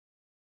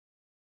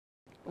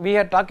we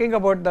are talking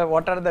about the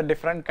what are the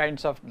different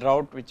kinds of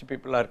drought which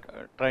people are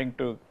trying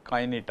to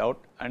coin it out,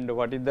 and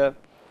what is the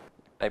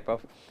type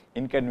of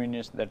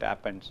inconvenience that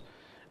happens.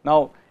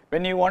 Now,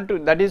 when you want to,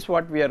 that is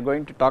what we are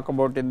going to talk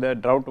about in the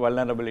drought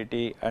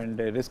vulnerability and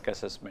risk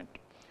assessment.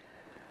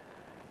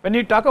 When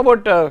you talk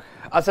about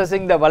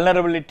assessing the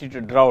vulnerability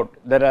to drought,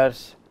 there are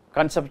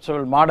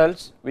conceptual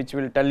models which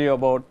will tell you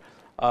about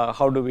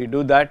how do we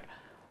do that,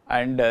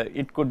 and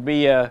it could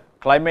be a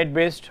climate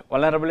based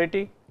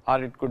vulnerability,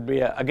 or it could be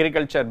a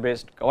agriculture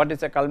based. What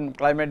is a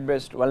climate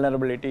based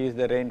vulnerability is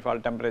the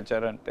rainfall,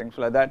 temperature and things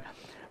like that,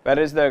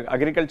 whereas the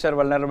agriculture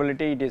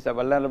vulnerability, it is a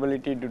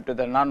vulnerability due to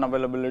the non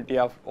availability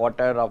of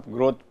water, of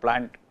growth,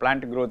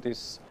 plant growth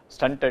is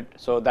stunted.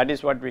 So that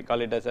is what we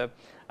call it as a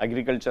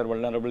agriculture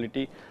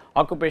vulnerability.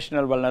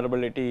 Occupational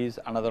vulnerability is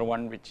another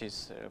one which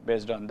is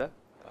based on the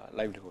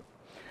livelihood.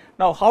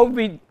 Now, how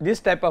we this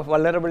type of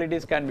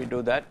vulnerabilities can we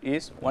do that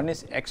is, one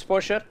is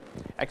exposure.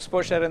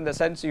 Exposure in the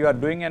sense you are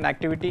doing an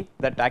activity,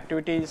 that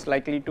activity is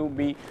likely to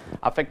be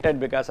affected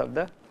because of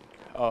the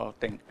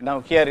thing.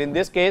 Now, here in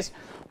this case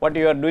what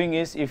you are doing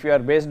is, if you are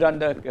based on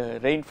the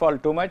rainfall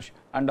too much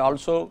and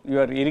also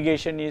your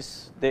irrigation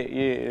is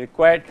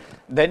required,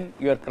 then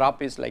your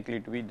crop is likely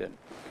to be done.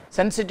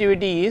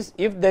 Sensitivity is,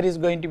 if there is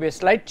going to be a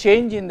slight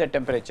change in the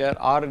temperature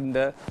or in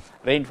the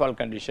rainfall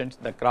conditions,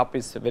 the crop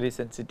is very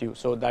sensitive.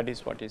 So that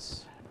is what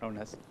is known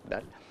as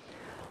that.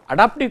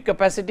 Adaptive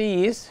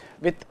capacity is,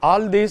 with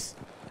all these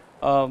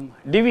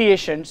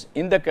deviations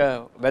in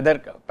the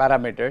weather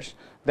parameters,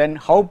 then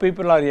how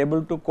people are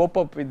able to cope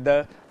up with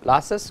the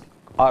losses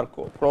or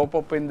cope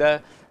up in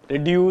the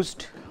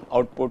reduced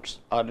outputs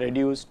or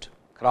reduced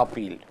crop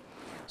yield.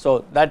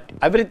 So that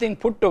everything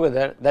put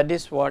together, that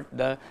is what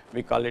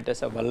we call it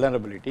as a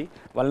vulnerability.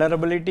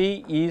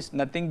 Vulnerability is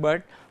nothing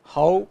but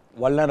how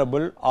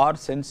vulnerable or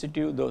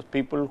sensitive those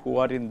people who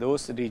are in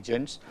those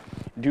regions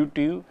due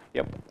to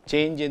a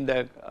change in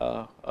the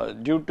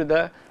due to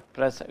the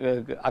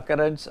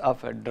occurrence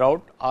of a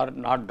drought or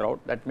not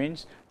drought. That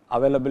means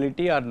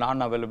availability or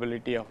non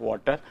availability of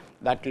water,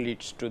 that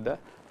leads to the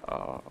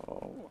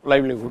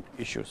livelihood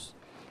issues.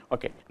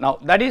 Okay. Now,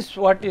 that is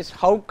what is,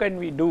 how can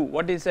we do,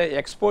 what is a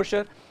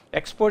exposure?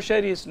 Exposure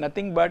is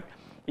nothing but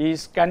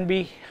can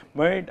be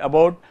made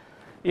about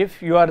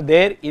if you are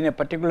there in a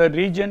particular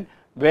region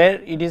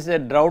where it is a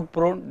drought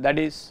prone, that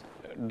is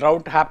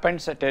drought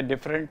happens at a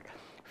different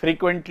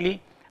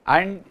frequently,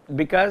 and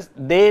because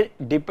they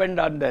depend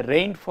on the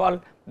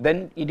rainfall,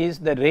 then it is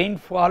the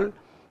rainfall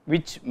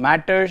which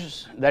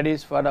matters, that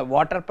is for the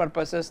water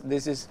purposes.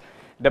 This is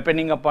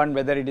depending upon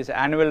whether it is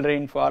annual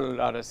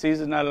rainfall or a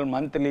seasonal,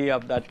 monthly,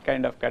 of that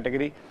kind of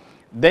category.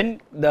 Then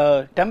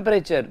the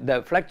temperature,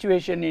 the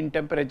fluctuation in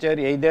temperature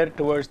either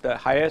towards the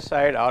higher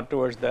side or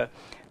towards the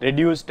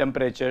reduced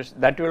temperatures,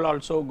 that will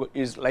also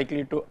is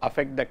likely to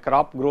affect the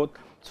crop growth.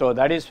 So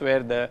that is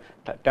where the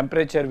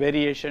temperature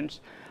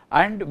variations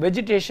and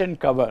vegetation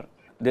cover.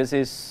 This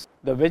is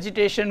the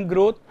vegetation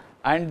growth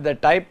and the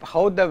type,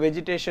 how the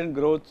vegetation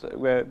growth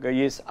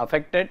is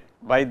affected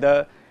by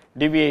the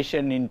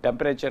deviation in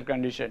temperature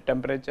condition,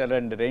 temperature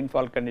and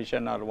rainfall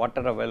condition or water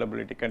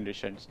availability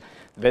conditions,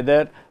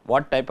 whether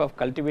what type of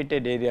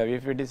cultivated area.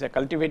 If it is a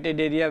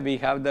cultivated area,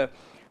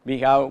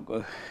 we are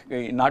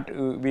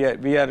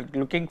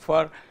looking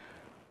for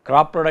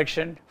crop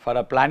production for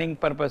a planning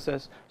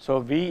purposes. So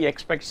we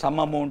expect some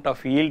amount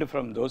of yield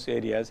from those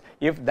areas.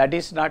 If that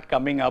is not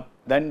coming up,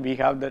 then we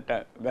have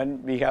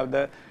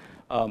the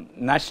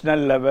national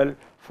level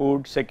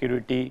food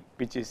security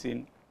which is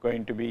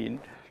going to be in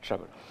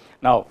trouble.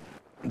 Now,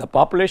 the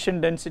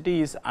population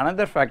density is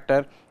another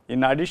factor.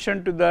 In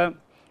addition to the,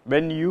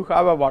 when you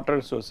have a water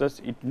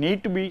resources, it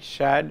need to be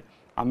shared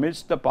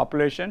amidst the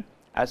population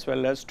as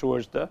well as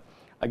towards the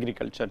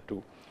agriculture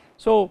too.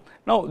 So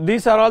now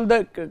these are all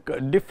the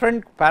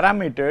different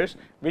parameters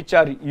which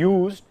are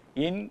used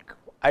in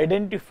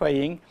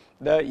identifying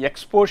the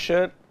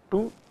exposure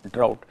to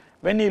drought.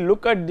 When you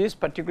look at this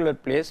particular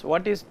place,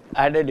 what is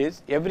added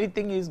is,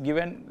 everything is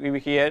given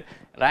here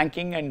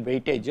ranking and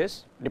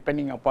weightages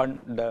depending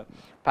upon the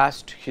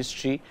past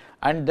history,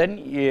 and then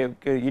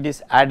it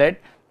is added.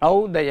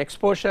 Now the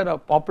exposure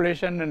of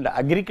population and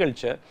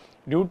agriculture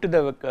due to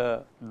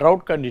the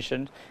drought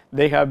conditions,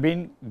 they have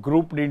been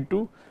grouped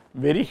into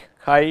very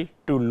high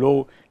to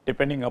low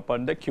depending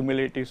upon the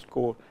cumulative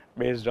score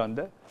based on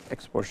the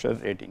exposure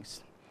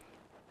ratings.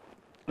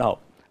 Now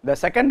the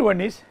second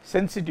one is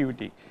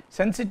sensitivity.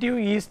 Sensitive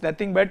is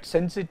nothing but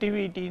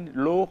sensitivity in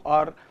low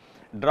or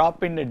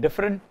drop in a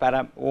different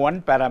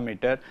one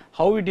parameter,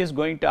 how it is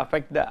going to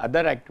affect the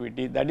other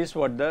activity. That is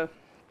what the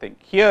thing.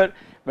 Here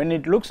when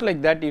it looks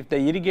like that, if the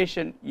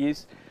irrigation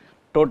is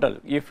total,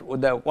 if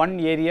the one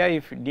area,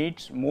 if it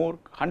needs more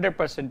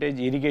 100%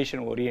 irrigation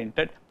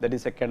oriented, that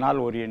is a canal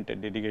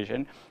oriented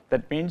irrigation,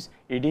 that means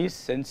it is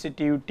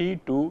sensitivity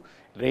to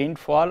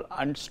rainfall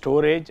and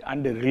storage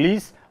and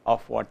release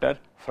of water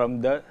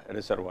from the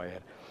reservoir.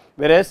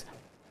 Whereas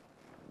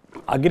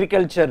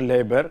agriculture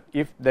labor,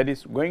 if there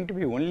is going to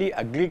be only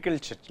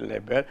agriculture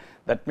labor,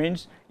 that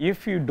means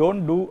if you do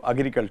not do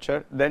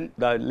agriculture, then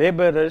the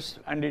laborers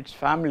and its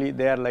family,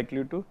 they are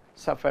likely to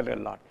suffer a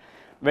lot.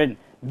 When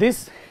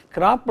this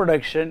crop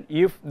production,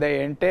 if the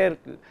entire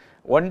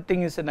one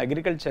thing is an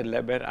agriculture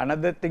labor,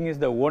 another thing is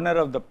the owner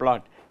of the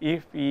plot,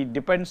 if he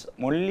depends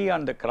only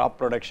on the crop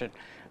production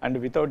and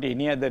without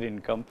any other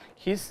income,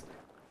 his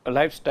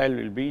lifestyle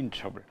will be in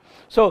trouble.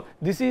 So,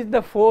 this is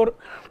the 4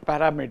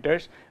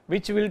 parameters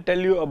which will tell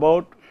you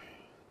about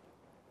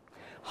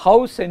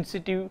how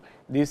sensitive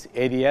these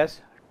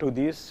areas to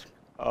these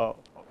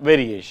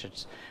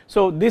variations.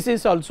 So, this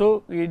is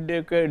also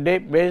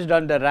based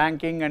on the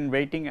ranking and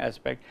weighting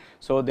aspect.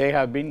 So, they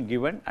have been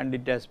given and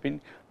it has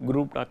been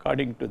grouped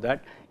according to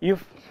that.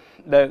 If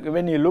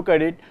when you look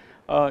at it,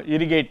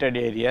 irrigated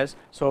areas,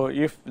 so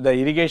if the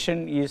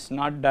irrigation is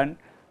not done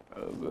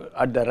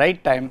at the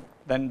right time,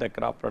 then the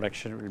crop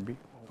production will be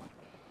over.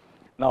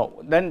 Now,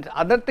 then the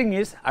other thing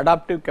is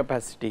adaptive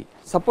capacity.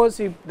 Suppose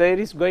if there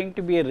is going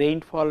to be a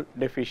rainfall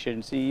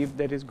deficiency, if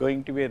there is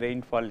going to be a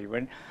rainfall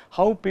event,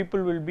 how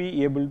people will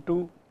be able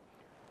to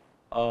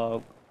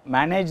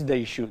manage the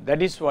issue,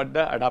 that is what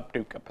the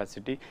adaptive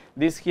capacity.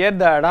 This here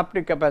the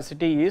adaptive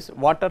capacity is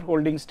water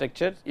holding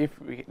structures. If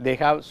they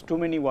have too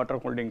many water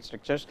holding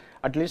structures,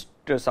 at least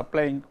to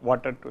supplying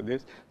water to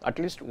this, at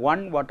least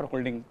one water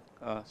holding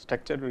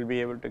structure will be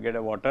able to get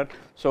a water.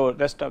 So,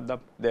 rest of them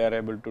they are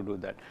able to do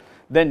that.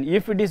 Then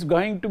if it is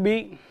going to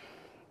be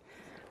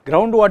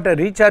groundwater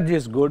recharge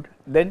is good,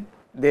 then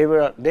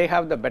they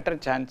have the better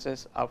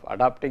chances of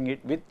adapting it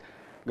with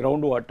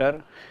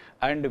groundwater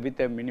and with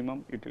a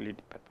minimum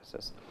utility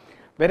purposes.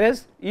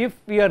 Whereas, if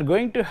we are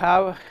going to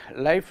have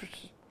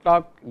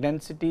livestock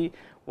density,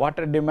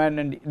 water demand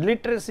and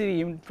literacy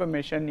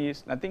information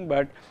is nothing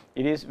but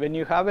it is when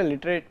you have a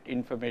literate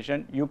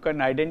information, you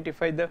can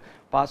identify the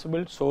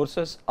possible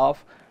sources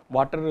of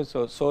water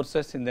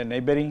sources in the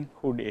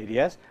neighbourhood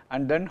areas,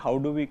 and then how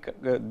do we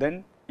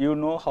then you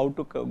know how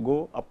to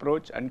go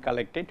approach and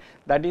collect it.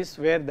 That is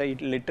where the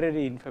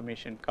literary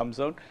information comes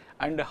out,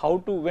 and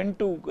how to when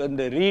to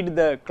read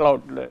the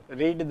cloud,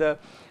 read the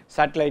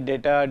satellite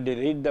data,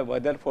 read the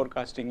weather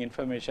forecasting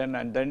information,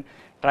 and then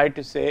try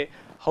to say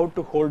how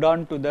to hold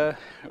on to the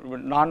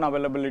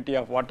non-availability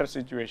of water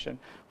situation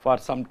for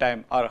some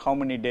time or how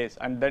many days,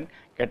 and then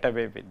get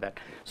away with that.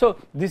 So,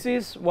 this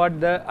is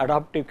what the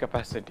adaptive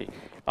capacity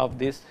of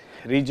this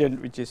region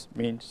which is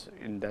means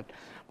in that.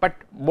 But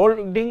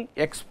bolding,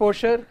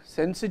 exposure,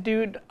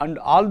 sensitivity and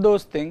all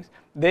those things,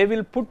 they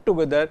will put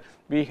together.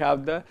 We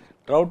have the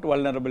drought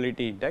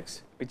vulnerability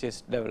index which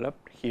is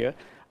developed here,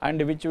 and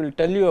which will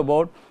tell you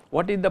about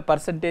what is the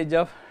percentage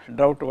of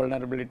drought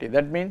vulnerability.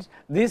 That means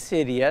these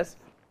areas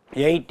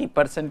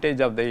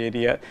 80% of the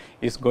area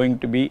is going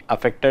to be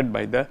affected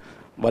by the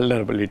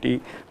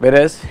vulnerability,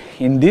 whereas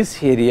in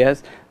these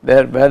areas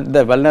where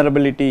the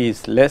vulnerability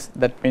is less,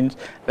 that means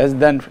less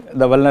than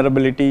the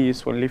vulnerability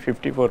is only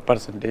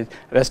 54%,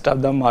 rest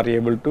of them are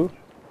able to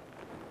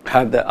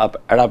have the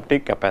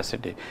adaptive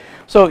capacity.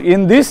 So,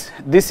 in this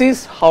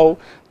is how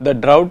the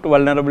drought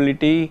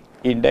vulnerability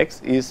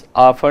index is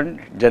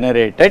often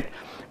generated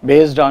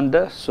based on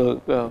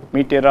the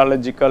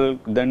meteorological,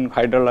 then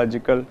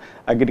hydrological,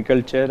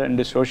 agriculture and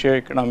the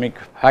socio-economic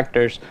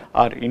factors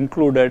are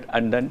included,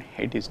 and then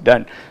it is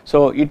done.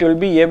 So, it will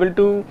be able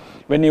to,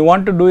 when you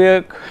want to do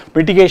a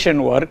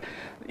mitigation work,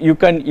 you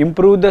can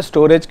improve the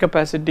storage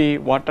capacity,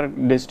 water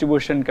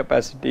distribution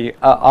capacity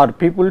or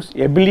people's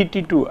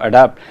ability to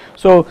adapt.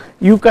 So,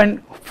 you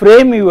can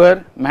frame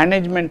your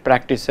management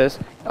practices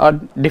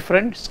on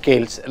different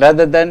scales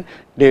rather than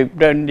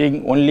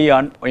depending only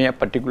on a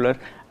particular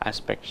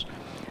aspects.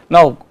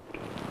 Now,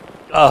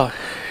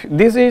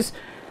 this is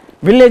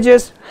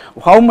villages,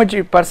 how much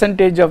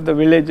percentage of the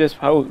villages,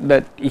 how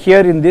that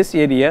here in this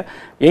area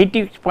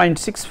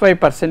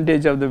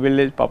 80.65% of the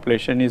village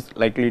population is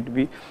likely to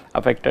be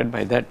affected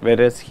by that,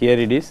 whereas here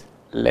it is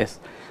less.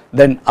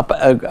 Then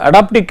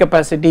adaptive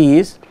capacity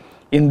is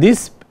in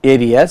these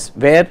areas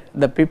where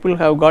the people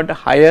have got a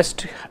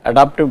highest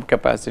adaptive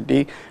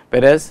capacity,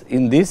 whereas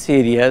in these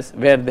areas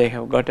where they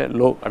have got a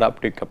low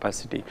adaptive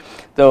capacity.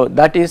 So,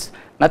 that is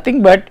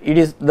nothing but it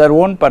is their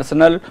own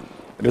personal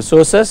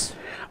resources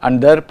and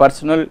their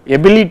personal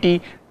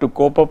ability to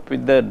cope up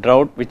with the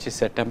drought, which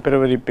is a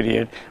temporary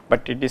period,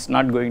 but it is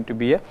not going to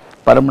be a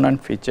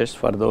permanent features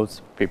for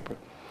those people.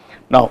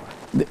 Now,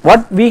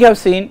 what we have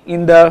seen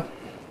in the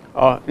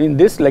in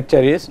this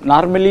lecture is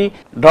normally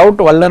drought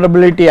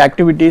vulnerability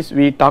activities,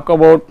 we talk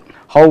about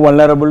how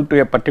vulnerable to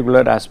a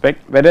particular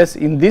aspect, whereas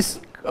in this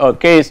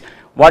case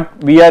what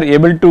we are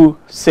able to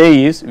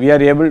say is we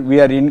are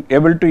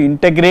able to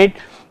integrate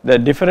the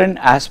different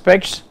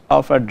aspects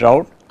of a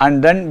drought,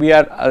 and then we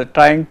are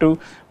trying to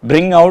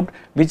bring out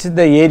which is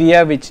the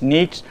area which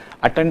needs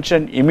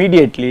attention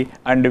immediately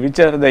and which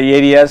are the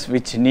areas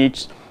which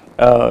needs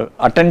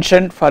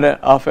attention for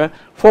a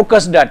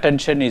focused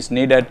attention is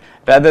needed,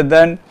 rather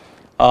than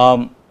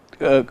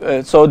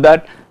so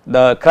that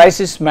the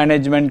crisis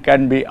management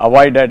can be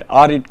avoided,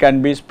 or it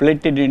can be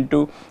split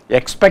into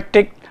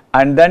expected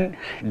and then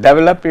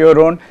develop your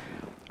own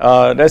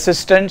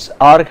resistance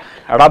or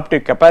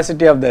adaptive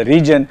capacity of the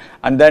region,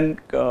 and then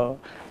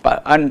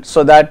and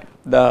so that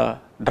the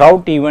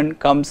drought event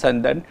comes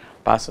and then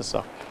passes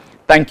off.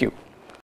 Thank you.